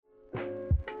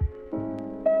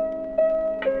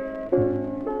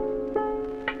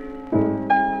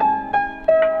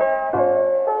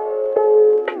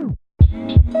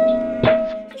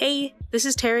This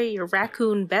is Terry, your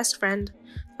raccoon best friend.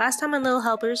 Last time on Little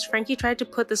Helpers, Frankie tried to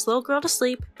put this little girl to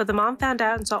sleep, but the mom found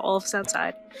out and saw all of us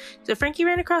outside. So Frankie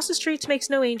ran across the street to make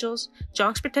snow angels,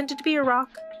 Jonks pretended to be a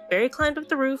rock, Barry climbed up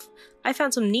the roof, I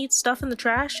found some neat stuff in the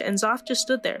trash, and Zoff just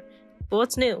stood there. But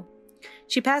what's new?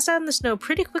 She passed out in the snow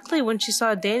pretty quickly when she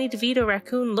saw a Danny DeVito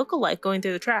raccoon look-alike going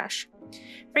through the trash.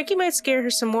 Frankie might scare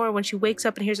her some more when she wakes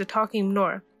up and hears a talking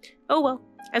Nora. Oh well,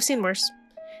 I've seen worse.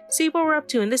 See what we're up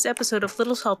to in this episode of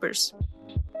Little Helpers.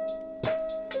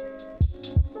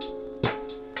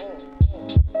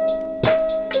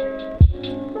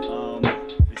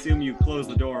 I assume you closed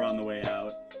the door on the way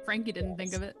out. Frankie didn't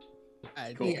think of it.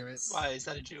 I Cool. think of it. Why, is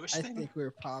that a Jewish I thing? think we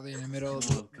were probably in the middle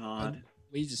of Oh God.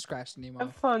 we just scratched the name Have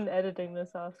off. fun editing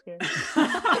this, Oscar.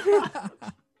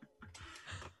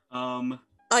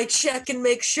 I check and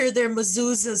make sure their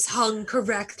mezuzahs hung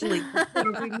correctly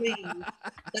before we leave.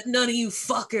 That none of you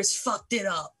fuckers fucked it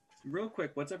up. Real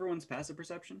quick, what's everyone's passive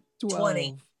perception?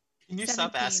 20. Can you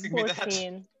stop 17, asking me that?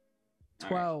 14.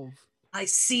 12. I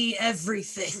see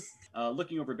everything.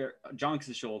 Looking over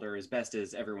Jonks' shoulder as best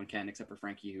as everyone can, except for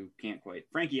Frankie,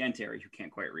 Frankie and Terry, who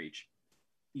can't quite reach.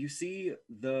 You see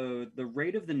the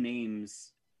rate of the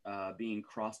names being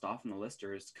crossed off in the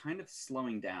lister is kind of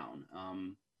slowing down.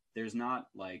 There's not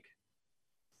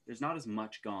as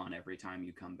much gone every time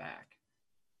you come back.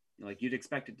 Like, you'd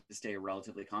expect it to stay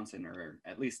relatively constant, or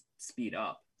at least speed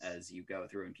up as you go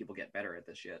through and people get better at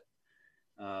this shit.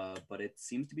 But it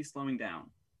seems to be slowing down.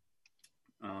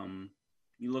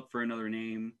 You look for another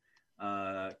name,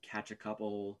 catch a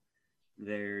couple.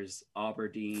 There's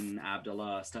Aberdeen,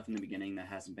 Abdullah, stuff in the beginning that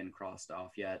hasn't been crossed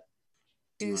off yet.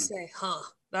 Do say, huh,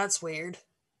 that's weird.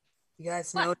 You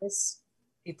guys What? notice?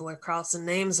 People are crossing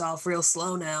names off real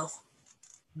slow now.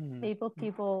 Maybe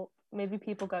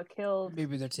people got killed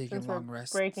Maybe they're taking since we're long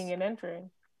rests. breaking and entering.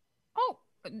 Oh,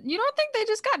 you don't think they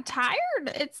just got tired?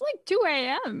 It's like 2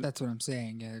 a.m. That's what I'm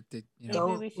saying. Yeah, Maybe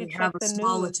Don't we we should have check a the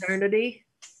small news. eternity?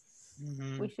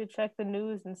 We should check the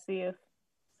news and see if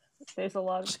there's a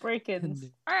lot of break-ins.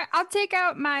 All right, I'll take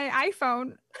out my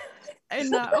iPhone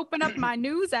and open up my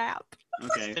news app.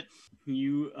 Okay.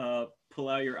 You pull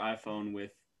out your iPhone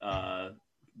with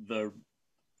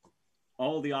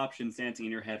all the options dancing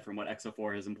in your head from what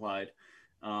XO4 has implied,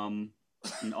 and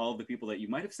all of the people that you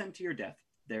might have sent to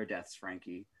their deaths,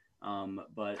 Frankie.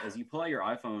 But as you pull out your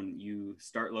iPhone, you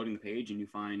start loading the page and you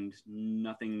find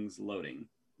nothing's loading.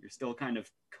 You're still kind of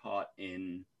caught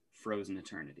in frozen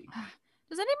eternity.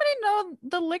 Does anybody know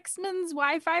the Lixman's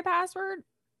Wi-Fi password?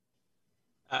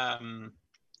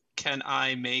 Can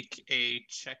I make a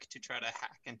check to try to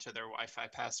hack into their Wi-Fi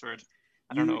password?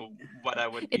 I don't know what I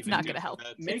would. It's even not do gonna for help.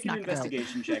 that. Make an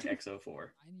investigation check, XO4.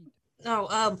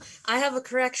 Oh, I have a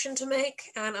correction to make,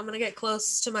 and I'm gonna get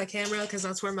close to my camera because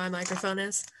that's where my microphone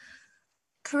is.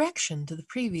 Correction to the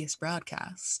previous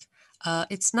broadcast.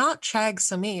 It's not Chag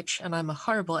Samich, and I'm a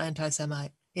horrible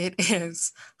anti-Semite. It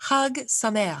is Hug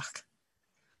Sameach.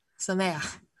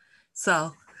 Sameach.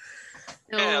 So,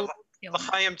 Yeah,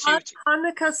 L'chaim to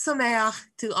Hanukkah Sameach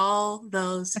to all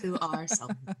those who are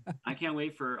some. I can't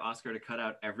wait for Oscar to cut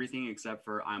out everything except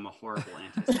for I'm a horrible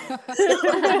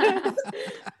anti-Semite.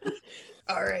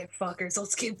 All right, fuckers,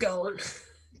 let's keep going.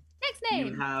 Next You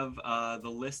name. have the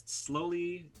list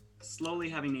slowly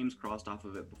having names crossed off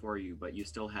of it before you, but you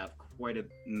still have quite a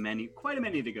many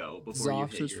to go before Zoff you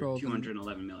hit just your rolled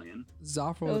 211 million.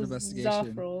 Zoff rolled an investigation.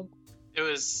 Zoff rolled. It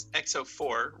was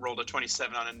XO4 rolled a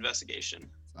 27 on investigation.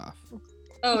 Zoff.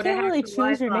 Oh, You to can't hack really the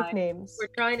choose your Wi-Fi. nicknames. We're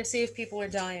trying to see if people are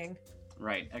dying.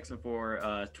 Right,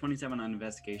 XO4, 27 on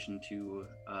investigation to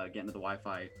get into the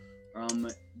Wi-Fi.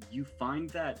 You find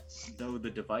that though the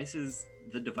device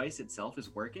itself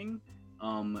is working,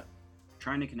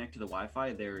 trying to connect to the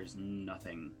Wi-Fi, there's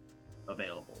nothing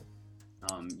available.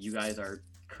 You guys are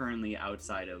currently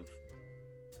outside of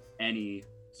any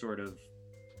sort of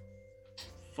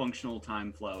functional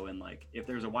time flow, and like if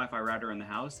there's a Wi-Fi router in the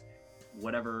house,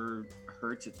 whatever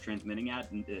hertz it's transmitting at,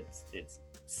 it's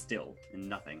still, and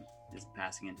nothing is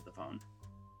passing into the phone.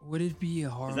 Would it be a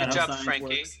Is horror? that Good how job, science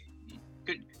Frankie. works?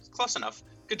 Good, close enough.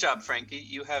 Good job, Frankie.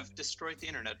 You have destroyed the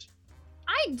internet.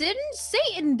 I didn't.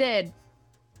 Satan did.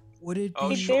 Would it Oh,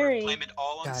 be sure. Barry. Blame it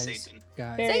all on guys? Satan.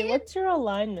 Guys, Barry, Say it. what's your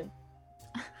alignment?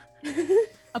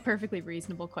 A perfectly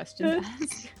reasonable question to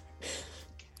ask.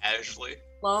 Casually.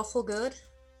 Lawful good.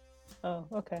 Oh,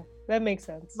 okay. That makes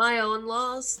sense. My own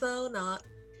laws, though, not.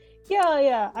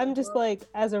 Yeah. I'm just like,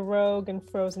 as a rogue in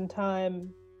Frozen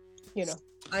Time, you know.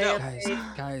 I No.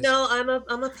 am guys. no, I'm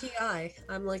a PI.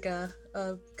 I'm like a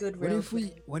good What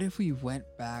rogue. if we went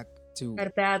back to? I had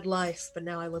a bad life, but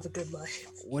now I live a good life.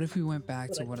 What if we went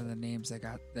back to one of the names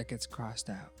that gets crossed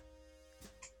out?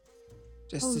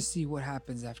 just Oh. to see what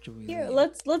happens after we Here,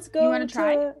 leave. let's go. wanna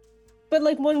try? But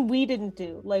like one we didn't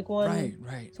do, like one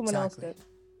Right. someone exactly. else did.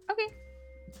 Okay.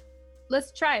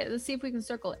 Let's try it. Let's see if we can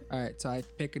circle it. All right, so I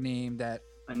pick a name that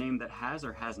A name that has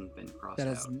or hasn't been crossed that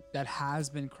has out. that has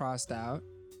been crossed out,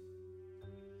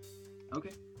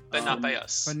 Okay. But not by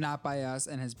us. but not by us,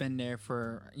 and has been there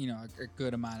for a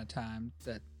good amount of time.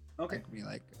 That I Okay. could be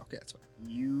like, okay, that's fine.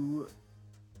 You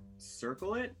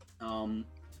circle it,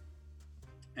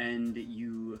 and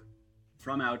you,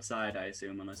 from outside, I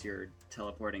assume, unless you're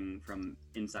teleporting from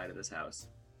inside of this house,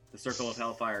 the circle of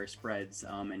hellfire spreads,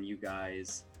 and you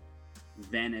guys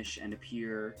vanish and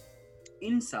appear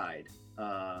inside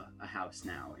a house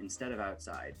now instead of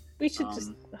outside. We should just.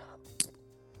 Um,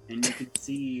 And you can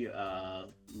see,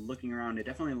 looking around, it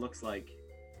definitely looks like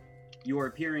you are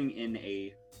appearing in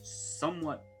a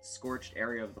somewhat scorched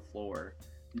area of the floor.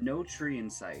 No tree in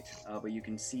sight, but you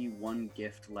can see one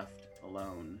gift left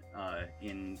alone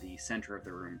in the center of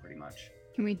the room, pretty much.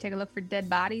 Can we take a look for dead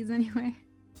bodies anyway?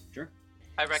 Sure.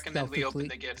 I recommend we open Stealthily.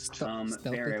 the gift.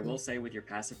 Barry, I will Stealthically. say with your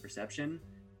passive perception,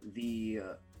 the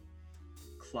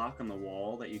clock on the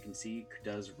wall that you can see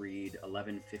does read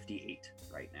 11:58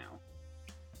 right now.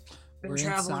 Been We're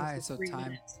traveling inside, for so 3 time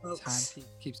minutes, folks.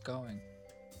 keeps going.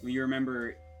 You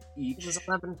remember It was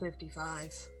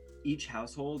 11:55. each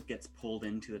household gets pulled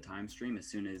into the time stream as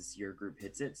soon as your group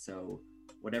hits it, so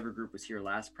whatever group was here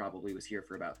last probably was here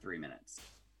for about 3 minutes.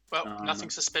 Well, nothing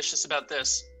suspicious about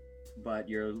this. But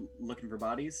you're looking for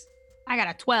bodies? I got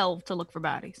a 12 to look for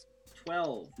bodies.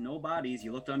 12, no bodies.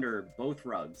 You looked under both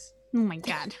rugs. Oh my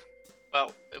god.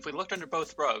 Well, if we looked under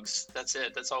both rugs, that's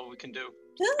it. That's all we can do.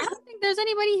 I don't think there's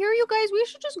anybody here, you guys. We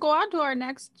should just go out to our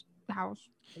next house.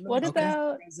 What Okay.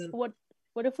 about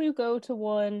what if we go to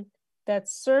one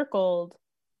that's circled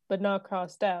but not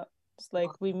crossed out? It's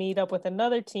like we meet up with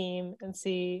another team and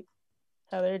see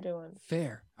how they're doing.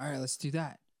 Fair. All right, let's do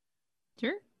that.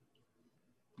 Sure.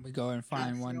 We go and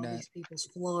find one all that. these people's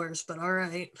floors, but all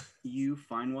right. You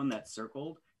find one that's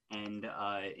circled and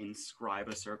inscribe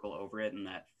a circle over it, and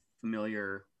that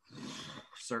familiar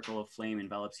circle of flame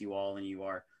envelops you all, and you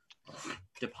are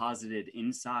deposited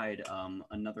inside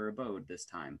another abode this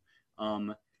time.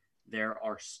 There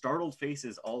are startled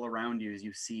faces all around you as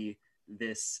you see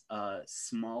this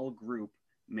small group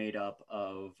made up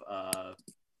of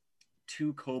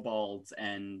 2 kobolds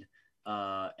and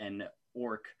an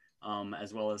orc,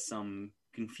 as well as some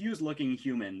confused looking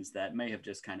humans that may have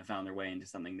just kind of found their way into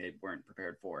something they weren't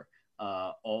prepared for.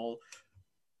 All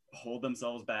hold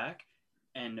themselves back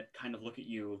and kind of look at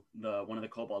you. One of the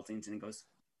kobolds leans in and goes,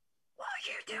 "What are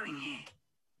you doing here?"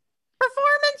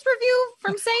 Performance review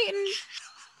from Satan.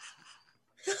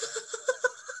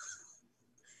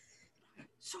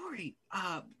 Sorry,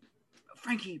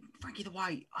 Frankie the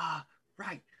White.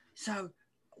 Right. So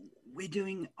we're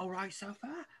doing all right so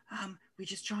far. We're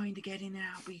just trying to get in and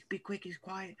out, be quick, as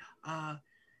quiet.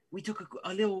 We took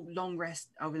a little long rest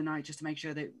over the night just to make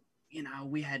sure that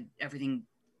we had everything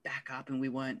back up and we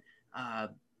weren't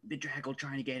bedraggled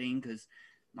trying to get in, because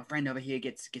my friend over here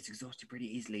gets exhausted pretty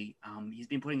easily. He's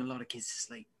been putting a lot of kids to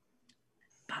sleep,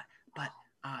 but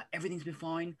everything's been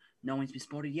fine. No one's been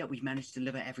spotted yet. We've managed to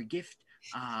deliver every gift.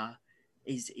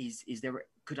 Is there?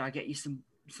 Could I get you some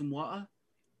water?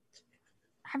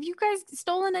 Have you guys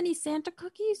stolen any Santa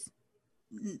cookies?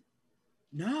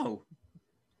 No.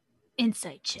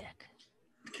 Insight check.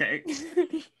 Okay.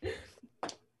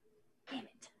 Damn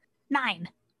it. 9.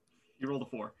 You rolled a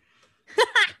 4.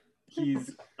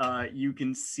 He's you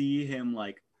can see him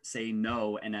like say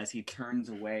no, and as he turns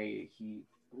away, he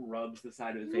rubs the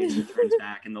side of his face and turns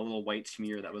back, and the little white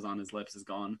smear that was on his lips is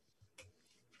gone.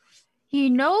 He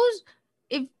knows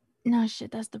if... No,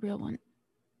 shit, that's the real one.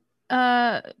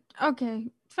 Okay,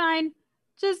 fine.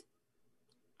 Just...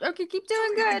 Okay, keep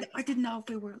doing good. I didn't know if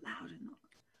we were allowed or not.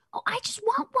 Oh, I just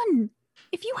want one.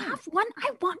 If you have one,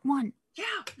 I want one. Yeah,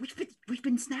 we've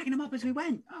been snagging them up as we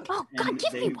went. Oh, God, And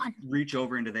give they me one. reach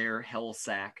over into their hell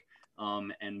sack,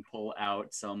 and pull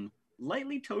out some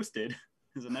lightly toasted,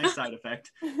 is a nice side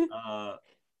effect,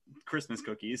 Christmas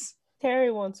cookies.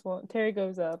 Terry wants one. Terry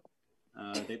goes up.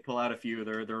 They pull out a few.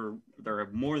 They're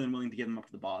more than willing to give them up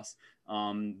to the boss.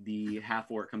 The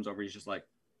half orc comes over. He's just like,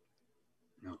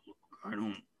 "No, look, I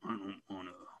don't want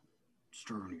to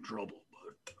stir any trouble,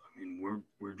 but I mean,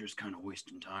 we're just kind of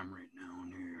wasting time right now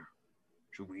in here.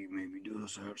 Should we maybe do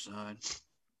this outside?"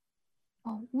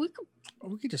 Oh, we could...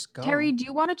 We could just go. Terry, do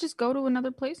you want to just go to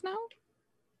another place now?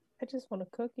 I just want a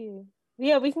cookie.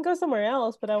 Yeah, we can go somewhere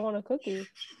else, but I want a cookie.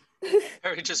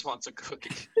 Harry just wants a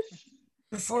cookie.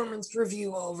 Performance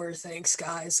review over. Thanks,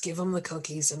 guys. Give them the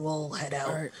cookies and we'll head out.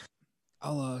 All right.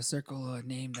 I'll circle a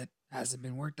name that hasn't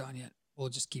been worked on yet. We'll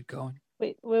just keep going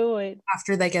Wait.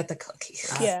 After they get the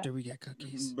cookies. Yeah. after we get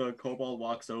cookies. The kobold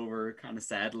walks over kind of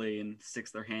sadly and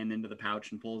sticks their hand into the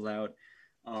pouch and pulls out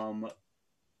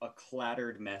a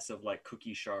clattered mess of like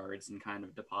cookie shards and kind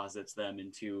of deposits them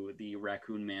into the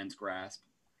raccoon man's grasp.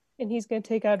 And he's gonna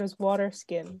take out his water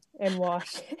skin and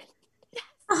wash it.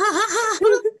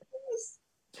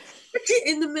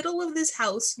 In the middle of this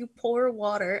house, you pour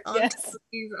water onto Yes.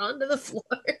 cookies onto the floor.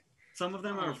 Some of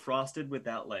them are frosted with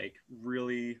that like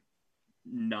really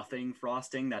nothing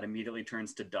frosting that immediately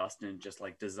turns to dust and just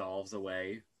like dissolves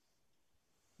away.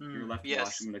 You're left Yes.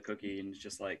 washing the cookie and it's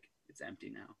just like it's empty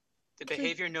now. The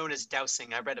behavior known as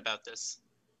dousing. I read about this.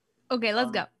 Okay, let's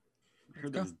go. I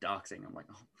heard there was doxing. I'm like,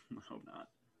 oh, I hope not.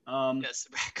 Yes,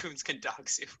 raccoons can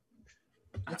dox you.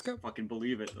 Let's go. Fucking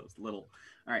believe it. Those little.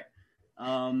 All right.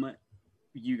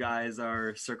 You guys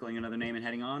are circling another name and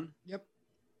heading on. Yep.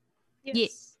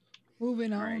 Yes.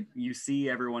 Moving All on. right. You see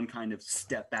everyone kind of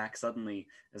step back suddenly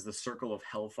as the circle of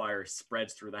hellfire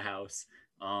spreads through the house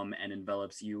and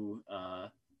envelops you.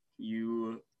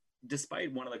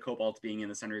 Despite one of the kobolds being in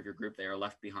the center of your group, they are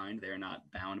left behind. They are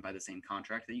not bound by the same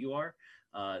contract that you are.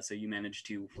 So you manage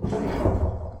to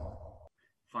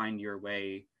find your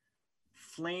way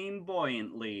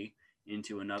flamboyantly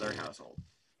into another household.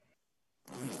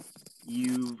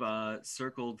 You've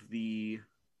circled the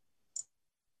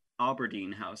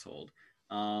Aberdeen household.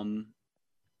 And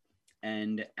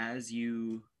as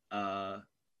you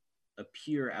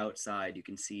appear outside, you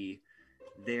can see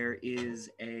there is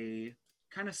a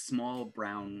kind of small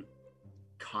brown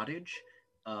cottage.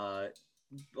 A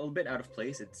little bit out of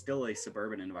place. It's still a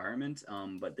suburban environment,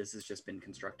 but this has just been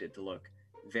constructed to look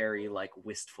very like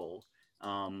wistful.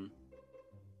 And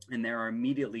there are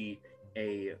immediately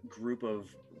a group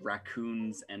of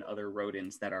raccoons and other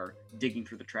rodents that are digging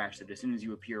through the trash that as soon as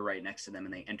you appear right next to them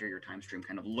and they enter your time stream,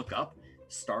 kind of look up,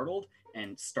 startled,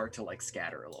 and start to like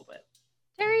scatter a little bit.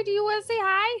 Terry, do you want to say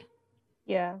hi?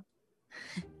 Yeah.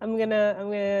 I'm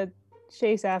gonna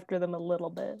chase after them a little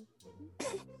bit.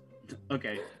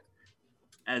 Okay.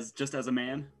 As a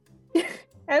man,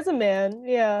 As a man,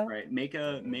 yeah. right? Make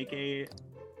an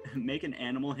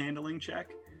animal handling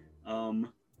check.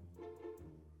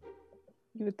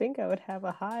 You would think I would have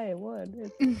a high one.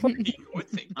 It's You would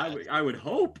think that. I would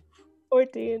hope.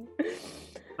 14.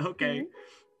 Okay.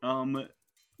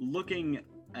 Looking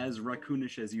as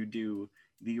raccoonish as you do,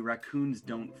 the raccoons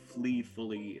don't flee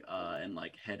fully and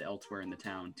like head elsewhere in the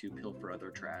town to pilfer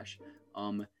other trash.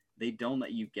 They don't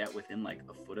let you get within like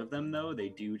a foot of them though. They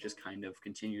do just kind of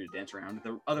continue to dance around.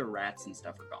 The other rats and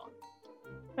stuff are gone.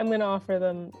 I'm gonna offer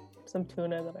them some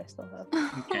tuna that I still have.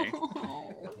 Okay.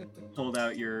 Hold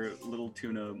out your little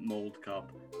tuna mold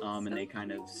cup, and they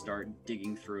kind of start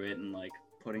digging through it and like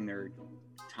putting their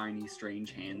tiny,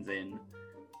 strange hands in,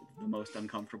 the most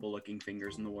uncomfortable looking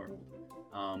fingers in the world,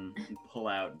 and pull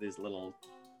out these little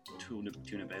tuna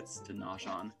bits to nosh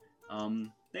on.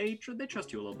 They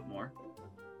trust you a little bit more.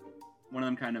 One of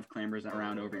them kind of clambers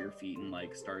around over your feet and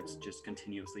like starts just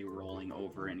continuously rolling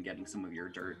over and getting some of your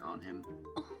dirt on him.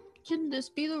 Can this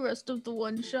be the rest of the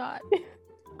one shot?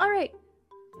 All right.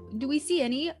 Do we see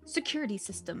any security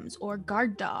systems or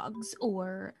guard dogs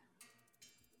or...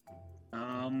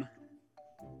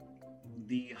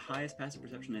 The highest passive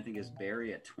perception I think is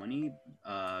Barry at 20.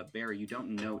 Barry, you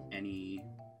don't note any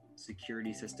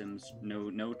security systems,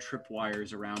 no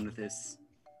tripwires around this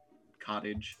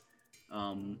cottage.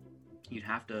 You'd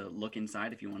have to look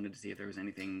inside if you wanted to see if there was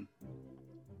anything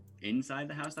inside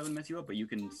the house that would mess you up, but you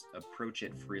can approach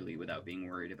it freely without being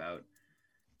worried about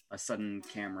a sudden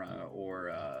camera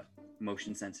or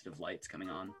motion sensitive lights coming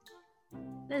on.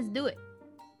 Let's do it.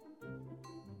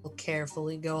 I'll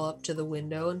carefully go up to the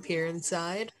window and peer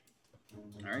inside.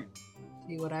 All right.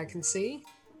 See what I can see.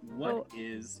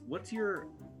 What's your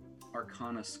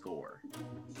Arcana score?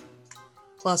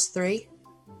 +3.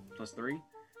 +3?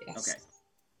 Yes. Okay.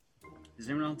 Does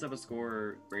anyone else have a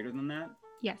score greater than that?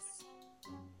 Yes.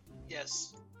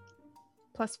 Yes.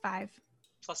 +5.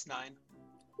 +9.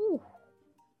 Ooh. All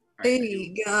right,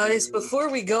 Hey guys, before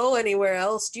we go anywhere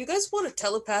else, do you guys want to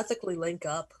telepathically link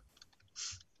up?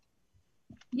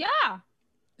 Yeah.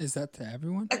 Is that to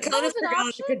everyone? I kind of was an forgot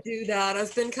option? I could do that.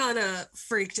 I've been kind of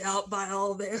freaked out by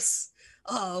all this.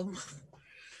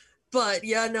 But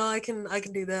yeah, no, I can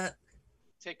do that.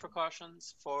 Take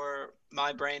precautions, for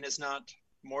my brain is not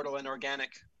mortal and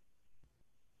organic.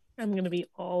 I'm gonna be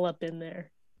all up in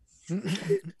there.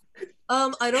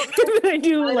 I don't I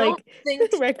do I like don't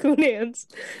think raccoon hands.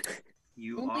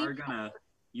 You're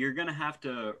gonna have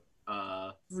to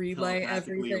relay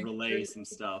telepathically everything. relay some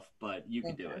stuff, but you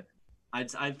can do Okay.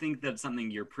 it. I think that's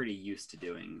something you're pretty used to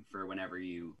doing for whenever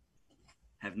you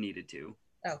have needed to.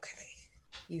 Okay.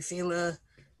 You feel a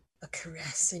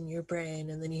caress in your brain,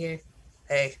 and then you hear,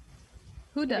 "Hey,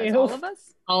 Who does? Ew. All of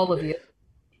us? all of you,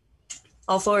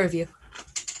 all 4 of you."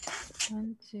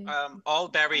 1, 2. All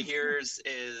Barry hears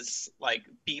is like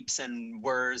beeps and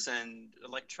whirs and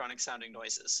electronic sounding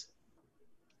noises.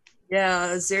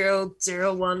 Yeah,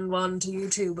 0011 to you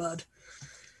too, bud.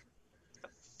 The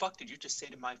fuck did you just say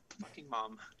to my fucking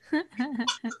mom? Feel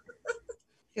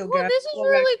Well, this is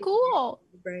really cool.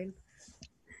 Brain.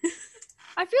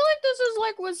 I feel like this is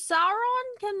like with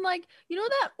Sauron can like, you know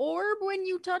that orb when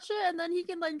you touch it and then he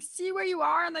can like see where you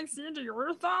are and like see into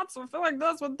your thoughts? I feel like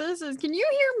that's what this is. Can you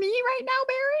hear me right now,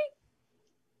 Barry?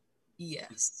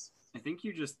 Yes. I think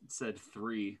you just said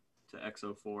 3 to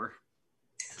XO4.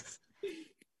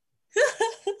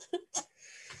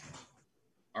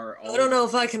 I don't know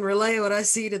if I can relay what I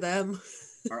see to them.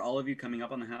 Are all of you coming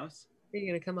up on the house? Are you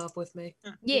gonna come up with me?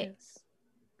 Yes.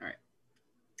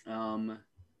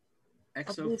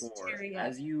 XO4,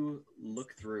 as you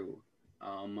look through,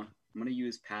 I'm going to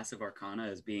use Passive Arcana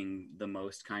as being the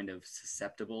most kind of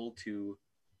susceptible to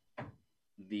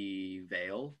the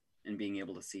veil and being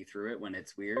able to see through it when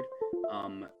it's weird.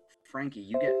 Frankie,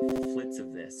 you get flits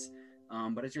of this.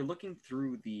 But as you're looking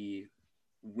through the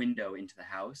window into the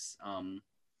house,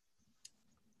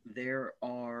 there's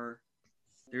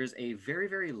a very,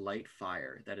 very light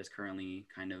fire that is currently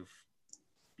kind of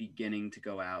beginning to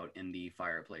go out in the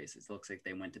fireplace. It looks like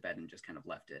they went to bed and just kind of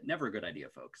left it. Never a good idea,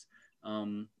 folks.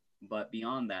 But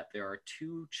beyond that, there are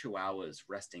 2 chihuahuas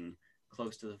resting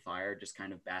close to the fire, just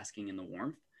kind of basking in the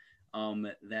warmth,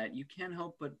 that you can't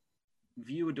help but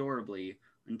view adorably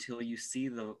until you see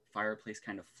the fireplace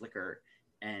kind of flicker,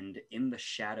 and in the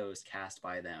shadows cast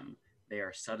by them, they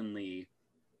are suddenly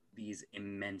these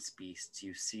immense beasts.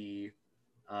 You see,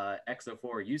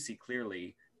 XO4, you see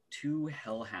clearly 2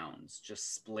 hellhounds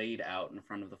just splayed out in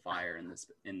front of the fire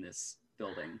in this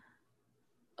building.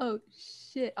 Oh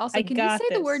shit. Also, I can you got say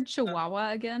the this. word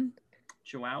chihuahua again?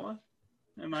 Chihuahua?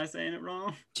 Am I saying it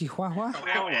wrong? Chihuahua?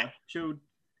 Chihuahua.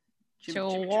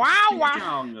 Chihuahua.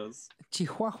 Chimichangas.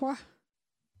 Chihuahua?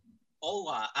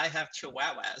 Hola, I have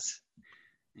chihuahuas.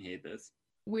 I hate this.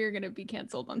 We're gonna be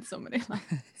canceled on so many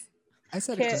levels. I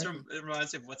said Can't- it Just correctly. it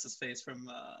reminds me of what's his face from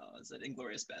is it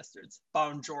Inglorious Bastards?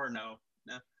 Buongiorno.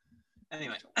 No.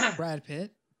 Anyway. Brad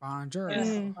Pitt. Bonjour. Yes.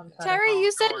 Mm. Terry,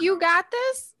 you said you got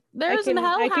this? There's an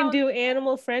I can hellhound. do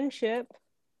animal friendship.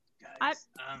 Guys,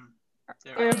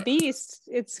 there Or are- a beast.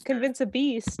 It's convince a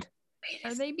beast.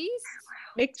 Are they beasts?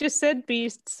 Nick just said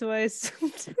beast, so I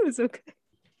assumed it was okay.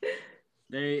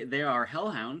 They are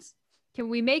hellhounds. Can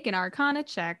we make an arcana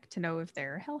check to know if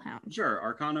they're hellhounds? Sure,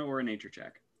 Arcana or a nature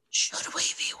check. Should we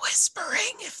be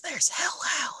whispering if there's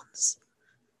hellhounds?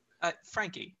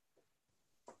 Frankie.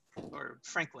 Or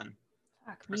Franklin.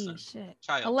 Fuck me, Person. shit.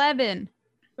 Child. 11.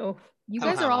 Oh, You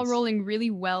guys are all Hellhounds. rolling really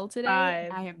well today.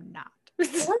 5. I am not.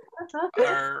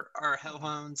 Are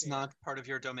hellhounds not part of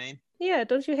your domain? yeah,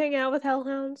 don't you hang out with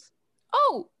hellhounds?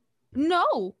 Oh,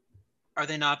 no. Are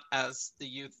they not, as the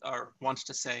youth are wont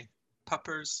to say,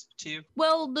 puppers to you?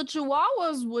 Well, the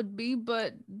chihuahuas would be,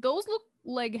 but those look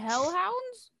like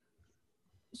hellhounds.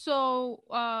 So,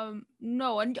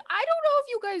 no. And I don't know if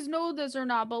you guys know this or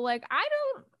not, but like I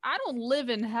don't live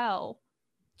in hell.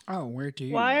 Oh, where do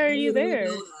you? Why are you there?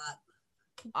 know that.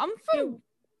 I'm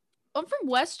from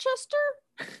Westchester.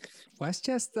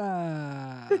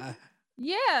 Westchester.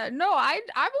 Yeah, no, I've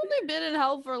only been in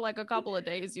hell for like a couple of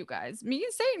days, you guys. Me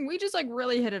and Satan, we just like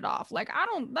really hit it off. Like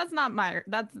that's not where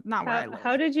I live.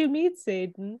 How did you meet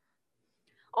Satan?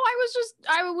 Oh,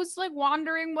 I was like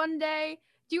wandering one day.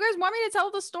 Do you guys want me to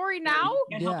tell the story now? You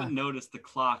can't help Yeah. but notice the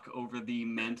clock over the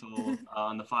mantle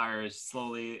on the fire is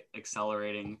slowly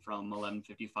accelerating from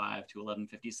 11:55 to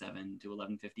 11:57 to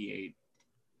 11:58.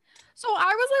 So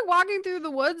I was like walking through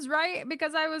the woods, right?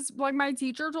 Because I was like, my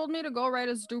teacher told me to go write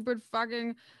a stupid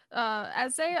fucking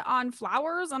essay on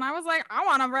flowers. And I was like, I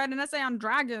want to write an essay on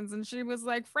dragons. And she was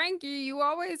like, Frankie, you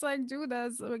always like do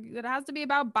this. Like, it has to be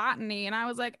about botany. And I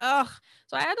was like, ugh.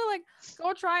 So I had to like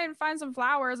go try and find some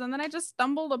flowers. And then I just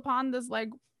stumbled upon this like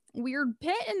weird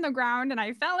pit in the ground and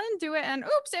I fell into it and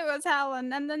oops, it was hell.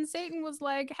 And then Satan was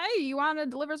like, hey, you want to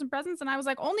deliver some presents? And I was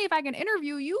like, only if I can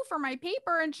interview you for my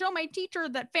paper and show my teacher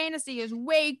that fantasy is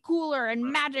way cooler and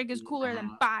magic is cooler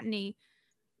than botany,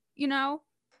 you know?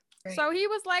 Right. So he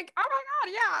was like, oh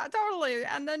my God, yeah, totally.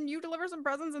 And then you deliver some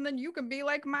presents and then you can be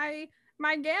like my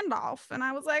Gandalf. And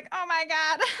I was like, oh my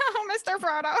God, Mr.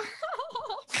 Frodo.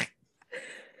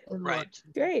 Right.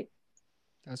 Great.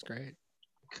 That's great.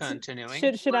 Continuing.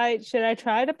 Should I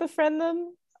try to befriend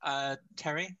them?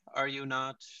 Terry, are you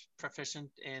not proficient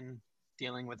in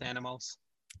dealing with animals?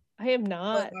 I am But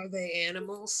not. are they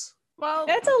animals? Well,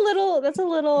 That's a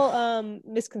little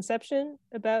misconception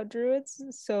about druids.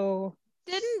 So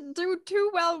didn't do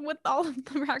too well with all of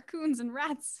the raccoons and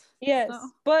rats. yes, So,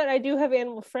 but I do have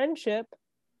animal friendship.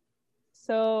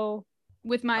 So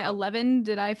with my 11,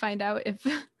 did I find out if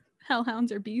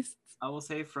hellhounds are beasts? I will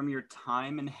say from your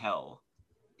time in hell,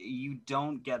 you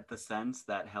don't get the sense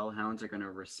that hellhounds are going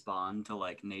to respond to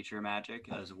like nature magic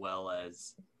as well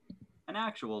as an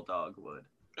actual dog would.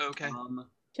 Okay.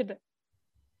 should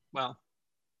Well,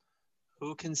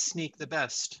 who can sneak the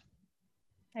best?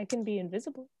 I can be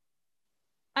invisible.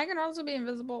 I can also be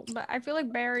invisible, but I feel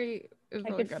like Barry is I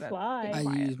really could good fly. at I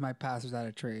being quiet. use my pass without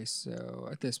a trace, so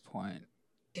at this point,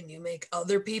 Can you make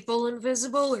other people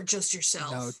invisible or just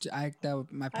yourself? no,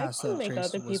 my I pass can without a make trace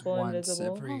other was people once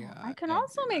invisible. every. Oh, I can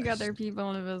also make other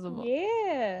people invisible.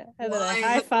 Yeah, and then Why I have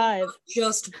high you five. not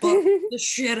just bucked the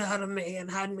shit out of me and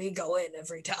had me go in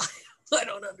every time? I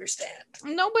don't understand.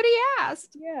 Nobody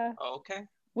asked. Yeah, Okay.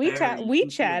 we Barry, we you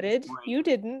can see at this chatted. point-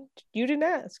 You didn't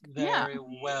ask. Very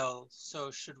well. So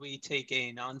should we take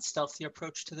a non-stealthy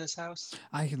approach to this house?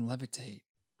 I can levitate.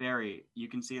 Barry, you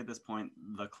can see at this point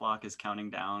the clock is counting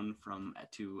down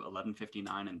to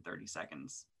 11:59 and 30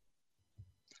 seconds.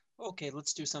 Okay,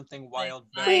 let's do something wild.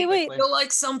 I very Wait. quickly. feel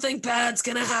like something bad's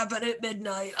gonna happen at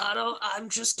midnight. I'm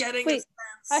just getting Wait,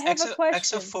 I have a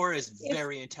question. XO4 is If-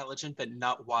 very intelligent, but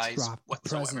not wise Drop the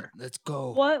present. whatsoever. Let's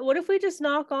go. What if we just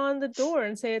knock on the door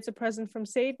and say it's a present from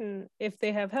Satan if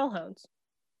they have hellhounds?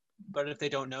 But if they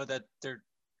don't know that they're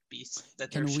beasts,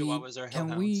 that Can they're we? chihuahuas or Can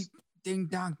hellhounds. we? Ding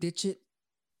dong, ditch it.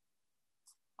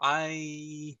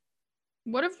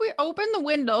 What if we open the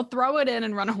window, throw it in,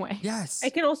 and run away? Yes. I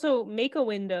can also make a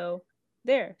window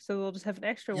there, so they'll just have an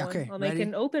extra Yeah, one. okay, I'll make ready?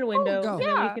 an open window, go. and then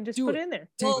we Yeah, can just do put it. it in there.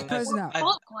 Take Well, the present out. I-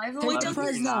 Why haven't we Take the done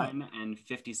present this? out. 11:59 and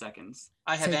 50 seconds.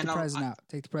 I have Take the anal- present I- out.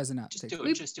 Take the present out. Just Take do the-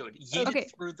 it. Just do it. Yeet Okay.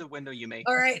 it through the window you make.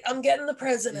 All right, I'm getting the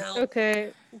present out.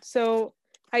 Okay, so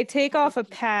I take off a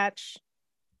patch,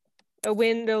 a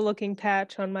window-looking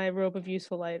patch on my robe of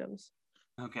useful items,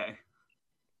 Okay.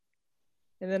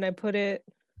 and then I put it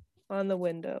on the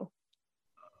window,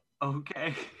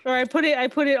 Okay. or I put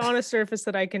it on a surface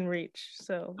that I can reach.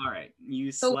 So All right.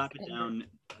 You So- slap it down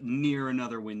near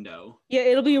another window. yeah,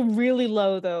 it'll be really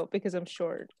low though because I'm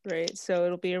short, right? So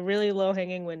it'll be a really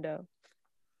low-hanging window.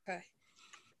 Okay.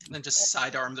 And then just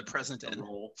sidearm the present A in.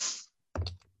 roll.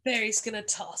 Barry's gonna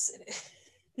toss it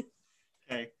in.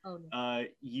 Okay. Oh no.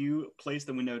 You place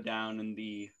the window down and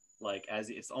as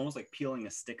it's almost like peeling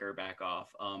a sticker back off.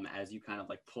 As you kind of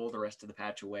like pull the rest of the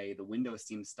patch away, the window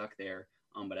seems stuck there.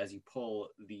 But as you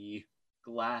pull, the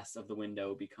glass of the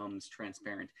window becomes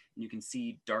transparent, and you can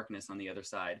see darkness on the other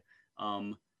side.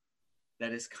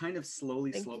 That is kind of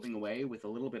slowly Thank you. sloping away with a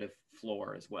little bit of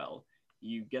floor as well.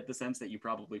 You get the sense that you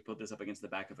probably put this up against the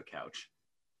back of a couch.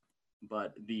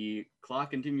 But the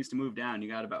clock continues to move down. You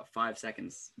got about 5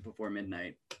 seconds before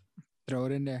midnight. Throw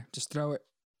it in there. Just throw it.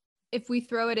 If we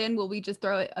throw it in, will we just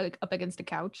throw it up against a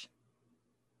couch?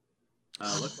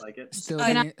 Looks like it. Still,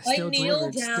 I still kneel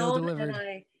delivered. Still down delivered.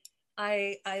 and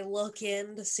I look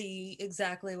in to see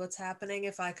exactly what's happening.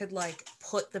 If I could like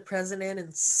put the present in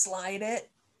and slide it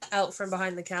out from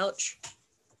behind the couch.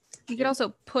 You could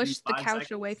also push the 5 couch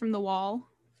seconds. away from the wall.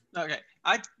 Okay.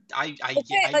 Okay,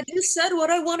 I just said what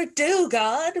I want to do,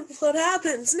 God. What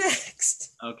happens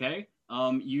next? Okay.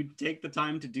 You take the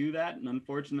time to do that, and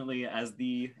unfortunately, as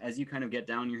you kind of get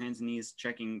down on your hands and knees,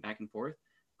 checking back and forth,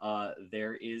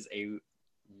 there is a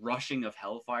rushing of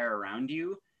hellfire around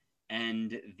you,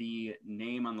 and the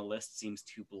name on the list seems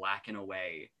to blacken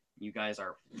away. You guys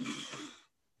are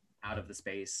out of the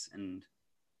space and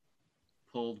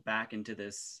pulled back into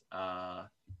this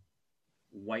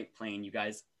white plane. You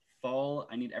guys fall.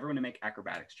 I need everyone to make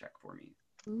acrobatics check for me.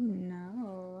 Ooh,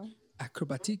 no.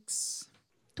 Acrobatics.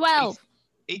 12.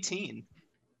 18.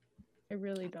 I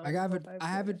really don't. I have hope I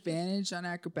have rolled. advantage on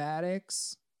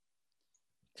acrobatics.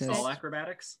 It's all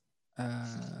acrobatics.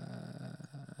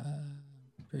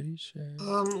 Pretty sure.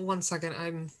 1 second.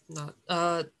 I'm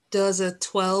not. Does a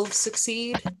 12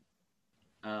 succeed?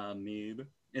 Maybe.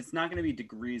 It's not going to be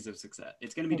degrees of success.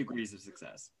 It's going to be degrees of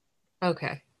success.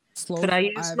 Okay. Slow. Could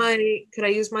I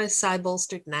use my side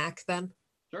bolstered knack then?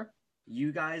 Sure.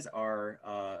 You guys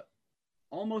are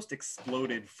almost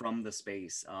exploded from the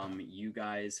space. You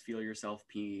guys feel yourself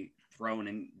thrown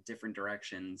in different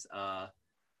directions.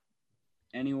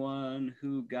 Anyone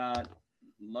who got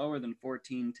lower than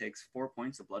 14 takes 4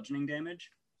 points of bludgeoning damage.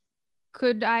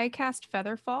 Could I cast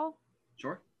Featherfall?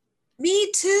 Sure.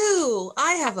 Me too.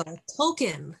 I have a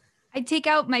token. I take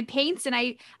out my paints and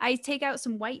I take out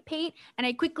some white paint and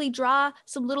I quickly draw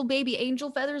some little baby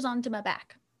angel feathers onto my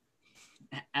back.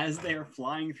 as they are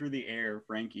flying through the air,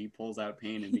 Frankie pulls out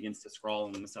pain and begins to scrawl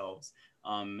on themselves,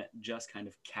 just kind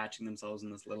of catching themselves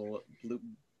in this little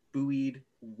buoyed,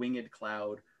 winged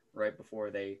cloud right before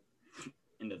they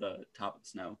into the top of the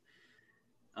snow.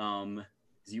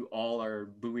 As you all are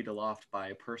buoyed aloft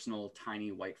by personal,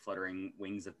 tiny, white fluttering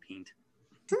wings of paint.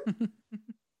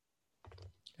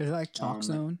 Is it like Chalk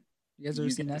Zone? You guys ever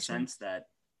You seen get the that show? sense that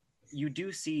you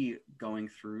do see going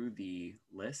through the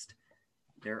list,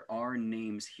 there are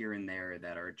names here and there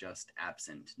that are just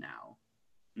absent now,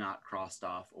 not crossed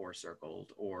off or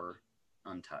circled or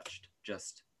untouched,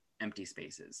 just empty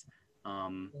spaces.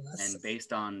 And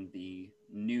based on the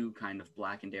new kind of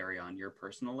blackened area on your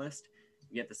personal list,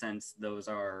 you get the sense those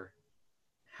are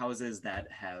houses that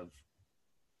have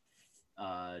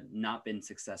not been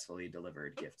successfully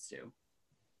delivered gifts to.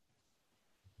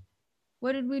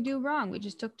 What did we do wrong? We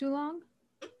just took too long?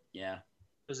 Yeah.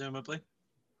 Presumably.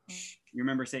 You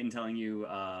remember Satan telling you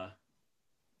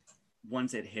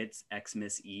once it hits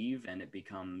Xmas Eve and it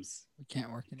becomes We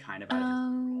can't work it. kind of out of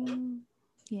your control.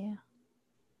 Yeah.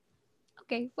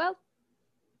 Okay, well,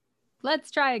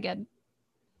 let's try again.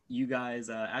 You guys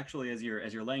actually, as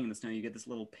you're laying in the snow, you get this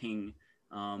little ping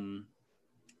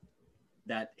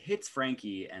that hits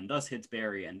Frankie and thus hits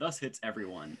Barry and thus hits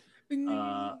everyone.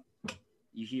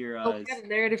 You hear we got a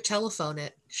narrative telephone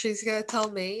it. She's gonna tell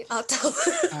me. I'll tell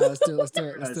her. Let's do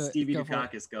it. Stevie Go for it.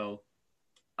 Dukakis go.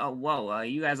 Oh, whoa,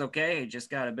 you guys okay? Just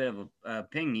got a bit of a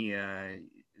ping here.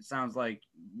 It sounds like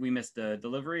we missed a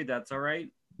delivery. That's all right?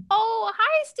 Oh,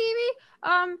 hi, Stevie.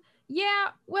 Yeah,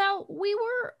 well, we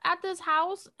were at this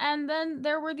house and then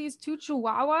there were these two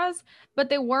chihuahuas, but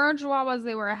they weren't chihuahuas,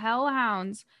 they were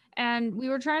hellhounds. And we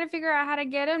were trying to figure out how to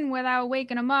get in without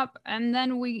waking them up. And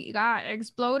then we got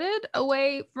exploded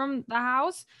away from the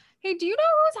house. Hey, do you know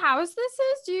whose house this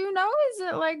is? Do you know? Is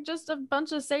it like just a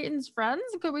bunch of Satan's friends?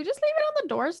 Could we just leave it on the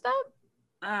doorstep?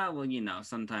 Well,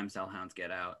 sometimes hellhounds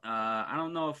get out. I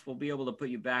don't know if we'll be able to put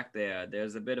you back there.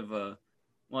 There's a bit of a,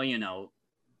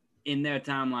 in their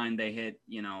timeline, they hit,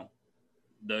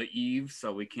 the eve,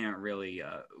 so we can't really,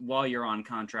 while you're on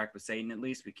contract with Satan, at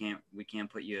least, we can't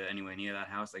put you anywhere near that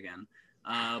house again.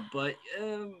 But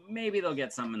maybe they'll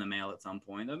get some in the mail at some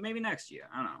point, or maybe next year.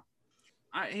 I don't know.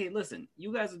 Hey, listen,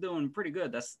 you guys are doing pretty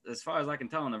good. That's, as far as I can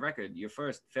tell on the record, your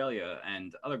first failure,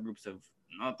 and other groups have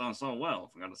not done so well,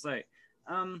 if I gotta say.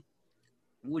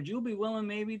 Would you be willing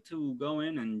maybe to go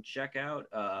in and check out?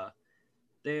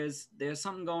 There's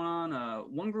something going on.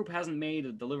 One group hasn't made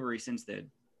a delivery since their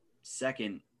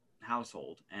second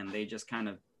household, and they just kind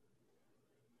of,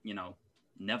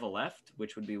 never left,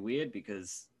 which would be weird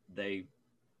because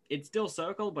it's still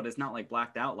circled, but it's not like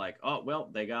blacked out. Like, oh well,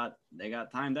 they got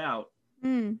timed out.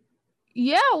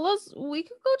 Yeah, we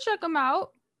could go check them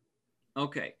out.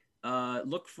 Okay.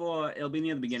 Look for, it'll be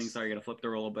near the beginning. Sorry, you gotta flip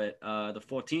through a little bit. The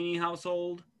Fortini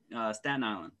household, Staten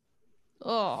Island.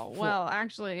 Oh, well,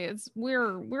 actually,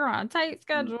 we're on a tight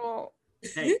schedule.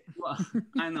 Hey, well,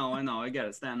 I know, I get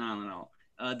it. Staten Island and all.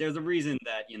 There's a reason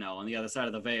that, on the other side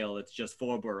of the veil, it's just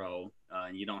Forborough,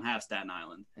 and you don't have Staten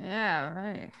Island. Yeah,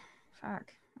 right.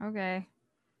 Fuck. Okay.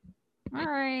 All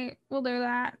right, we'll do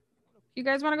that. You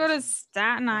guys want to go to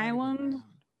Staten Island?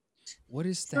 What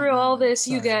is Staten Through all Island? this,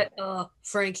 you Sorry. get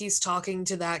Frankie's talking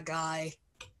to that guy,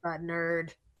 that nerd.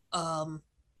 Oh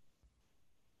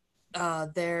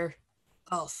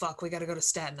fuck, we gotta go to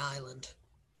Staten Island.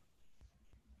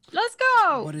 Let's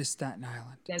go. What is Staten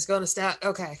Island? You guys going to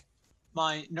Okay.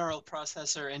 My neural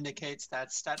processor indicates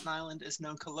that Staten Island is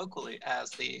known colloquially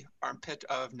as the armpit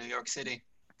of New York City.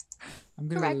 I'm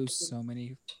gonna Correct. lose so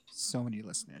many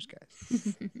listeners,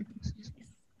 guys.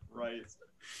 Right.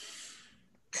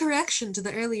 Correction to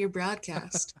the earlier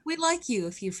broadcast. We'd like you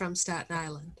if you're from Staten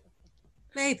Island.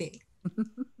 Maybe. I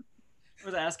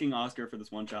was asking Oscar for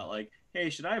this one shot, like, hey,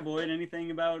 should I avoid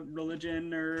anything about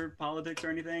religion or politics or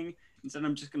anything? Instead,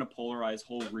 I'm just going to polarize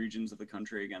whole regions of the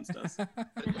country against us.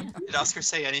 Did Oscar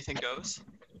say anything goes?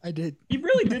 I did. He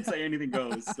really did say anything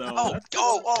goes, so...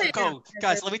 Go.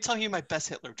 Guys, let me tell you my best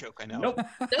Hitler joke I know. Nope.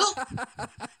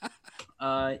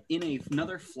 Nope. In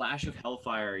another flash of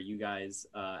hellfire, you guys,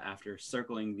 after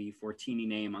circling the Fortini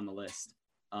name on the list,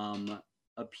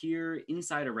 appear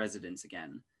inside a residence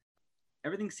again.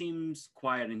 Everything seems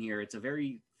quiet in here. It's a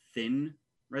very thin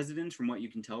residence from what you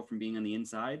can tell from being on the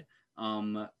inside.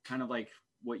 Kind of like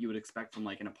what you would expect from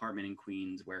like an apartment in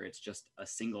Queens, where it's just a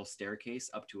single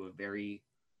staircase up to a very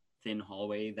thin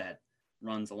hallway that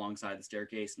runs alongside the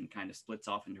staircase and kind of splits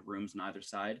off into rooms on either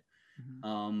side.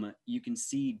 You can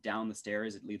see down the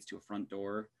stairs, it leads to a front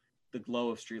door, the glow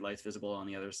of streetlights visible on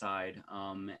the other side,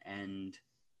 and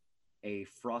a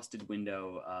frosted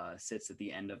window sits at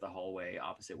the end of the hallway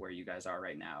opposite where you guys are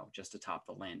right now, just atop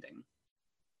the landing.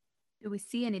 Do we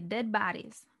see any dead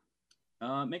bodies?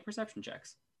 Make perception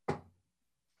checks.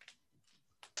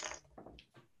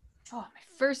 Oh, my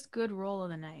first good roll of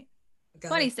the night. Got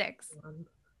 26. one.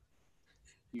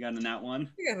 You got a nat one?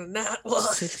 You got a nat one.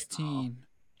 16.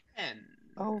 10.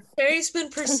 Oh, Barry's been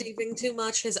perceiving too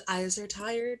much. His eyes are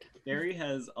tired. Barry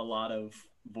has a lot of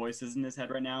voices in his head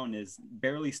right now and is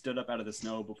barely stood up out of the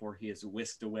snow before he is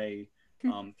whisked away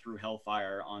through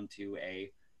hellfire onto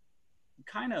a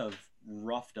kind of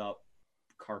roughed up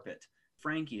carpet.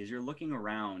 Frankie, as you're looking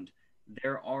around,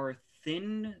 there are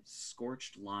thin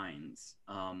scorched lines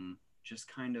just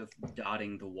kind of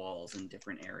dotting the walls in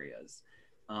different areas.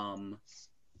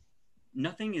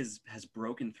 Nothing has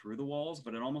broken through the walls,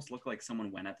 but it almost looked like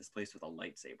someone went at this place with a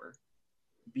lightsaber.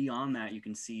 Beyond that, you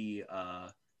can see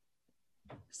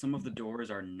some of the doors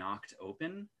are knocked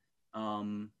open,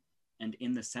 and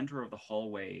in the center of the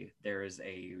hallway, there is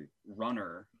a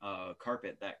runner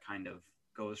carpet that kind of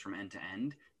goes from end to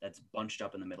end that's bunched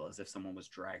up in the middle as if someone was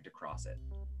dragged across it.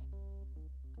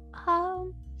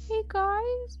 Hey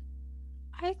guys,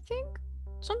 I think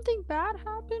something bad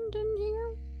happened in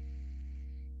here.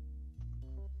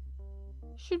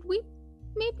 Should we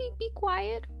maybe be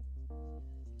quiet?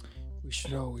 We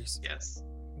should always. Yes.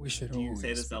 We should Do you always.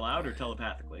 say this out loud or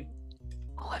telepathically?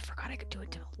 Oh, I forgot I could do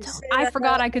it. You say I that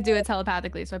forgot out I could do it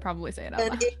telepathically, so I probably say it out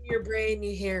And loud. in your brain,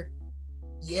 you hear,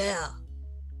 "Yeah,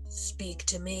 speak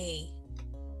to me."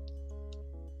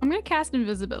 I'm gonna cast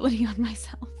invisibility on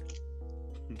myself.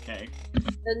 Okay.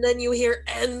 And then you hear,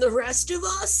 "And the rest of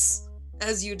us,"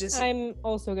 as you just I'm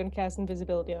also gonna cast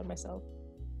invisibility on myself.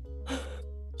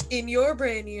 in your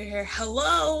brain, you hear,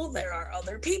 "Hello, there are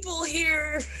other people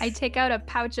here." I take out a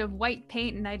pouch of white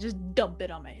paint and I just dump it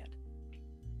on my head.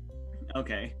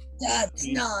 Okay. That's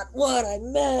not what I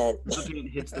meant. The paint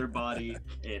hits their body.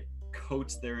 It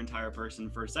coats their entire person.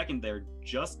 For a second, they're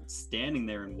just standing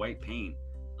there in white paint.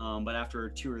 But after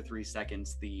 2 or 3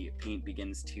 seconds, the paint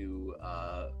begins to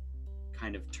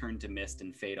kind of turn to mist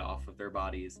and fade off of their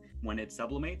bodies. When it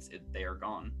sublimates, they are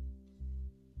gone.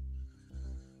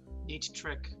 Neat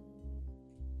trick.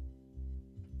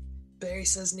 Barry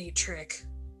says, "Neat trick."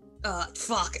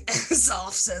 Fuck.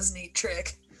 Zoff says, "Neat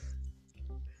trick."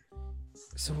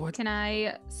 So what? Can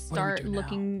I start do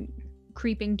now?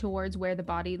 creeping towards where the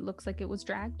body looks like it was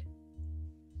dragged?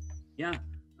 Yeah.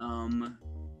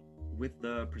 With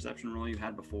the perception roll you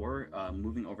had before,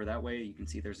 moving over that way, you can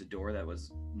see there's a door that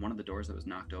was one of the doors that was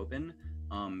knocked open.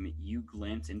 You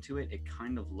glance into it, it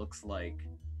kind of looks like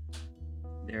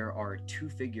there are 2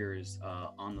 figures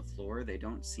on the floor. They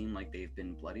don't seem like they've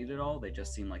been bloodied at all. They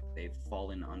just seem like they've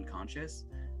fallen unconscious,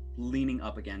 leaning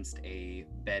up against a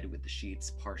bed with the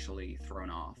sheets partially thrown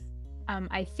off.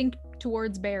 I think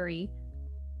towards Barry.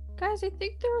 Guys, I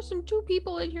think there are some 2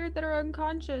 people in here that are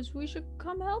unconscious. We should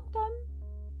come help them.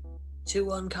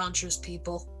 2 unconscious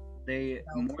people. They,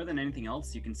 more than anything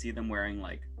else, you can see them wearing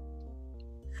like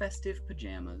festive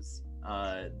pajamas.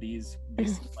 These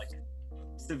seem like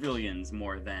civilians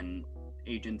more than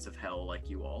agents of hell like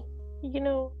you all. You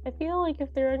know, I feel like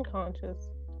if they're unconscious,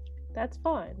 that's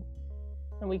fine.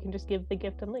 And we can just give the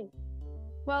gift and leave.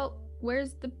 Well,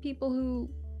 where's the people who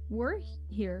were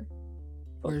here?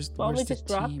 Where's Why don't we where's the just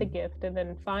drop the team? gift and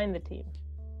then find the team?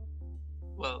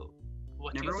 Well,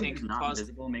 what And do you everyone think who's not caused...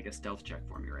 invisible, make a stealth check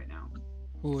for me right now.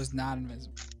 Who is not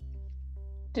invisible?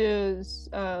 Does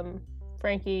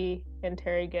Frankie and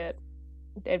Terry get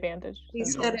advantage? He You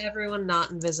said don't. everyone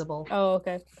not invisible. Oh,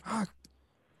 okay.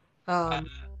 Fuck.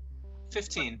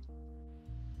 15.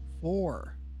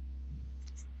 4.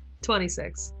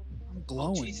 26. I'm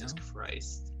glowing. Jesus yo.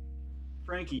 Christ.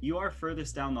 Frankie, you are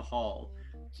furthest down the hall.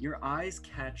 Your eyes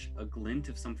catch a glint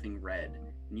of something red,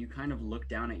 and you kind of look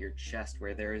down at your chest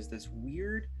where there is this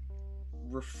weird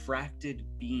refracted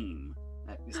beam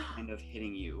that is kind of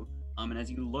hitting you. And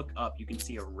as you look up, you can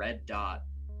see a red dot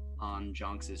on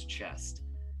Jonks's chest.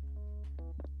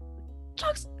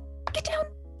 Jonks, get down!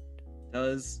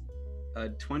 Does a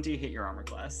 20 hit your armor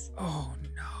class? Oh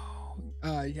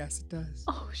no. Yes, it does.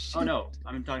 Oh shit. Oh no,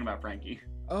 I'm talking about Frankie.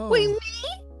 Oh. Wait, me?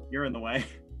 You're in the way.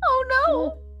 Oh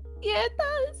no! Yeah, it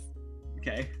does.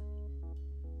 Okay.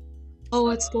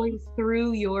 Oh, it's going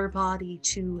through your body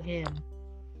to him.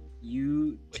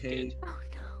 You Wicked. take. Oh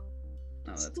no.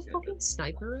 Oh, Is that's the good. fucking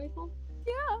sniper rifle?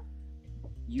 Yeah.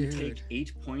 You Dude. take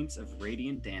 8 points of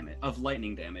radiant damage, of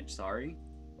lightning damage, sorry.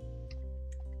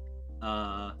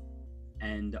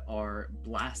 And are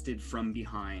blasted from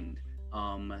behind.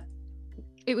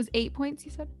 It was 8 points,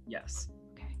 you said? Yes.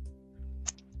 Okay.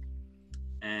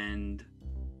 And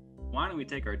why don't we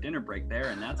take our dinner break there,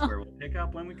 and that's where we'll pick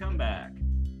up when we come back.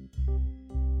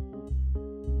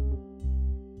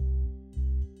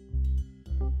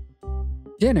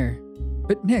 Dinner?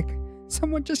 But Nick,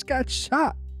 someone just got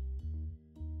shot.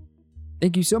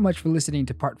 Thank you so much for listening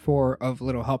to part 4 of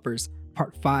Little Helpers.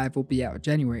 Part 5 will be out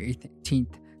January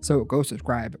 18th, so go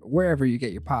subscribe wherever you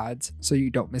get your pods so you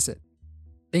don't miss it.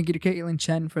 Thank you to Caitlin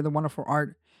Chen for the wonderful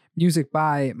art. Music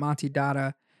by Monty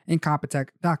Dada,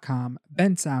 Incompetech.com,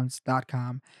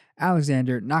 bensounds.com,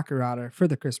 Alexander Nakarada for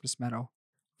the Christmas medal.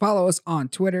 Follow us on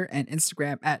Twitter and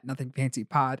Instagram at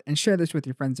NothingFancyPod and share this with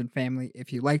your friends and family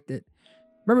if you liked it.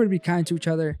 Remember to be kind to each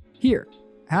other. Here,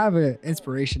 have an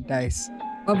inspiration dice.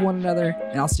 Love one another,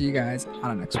 and I'll see you guys on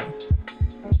the next one.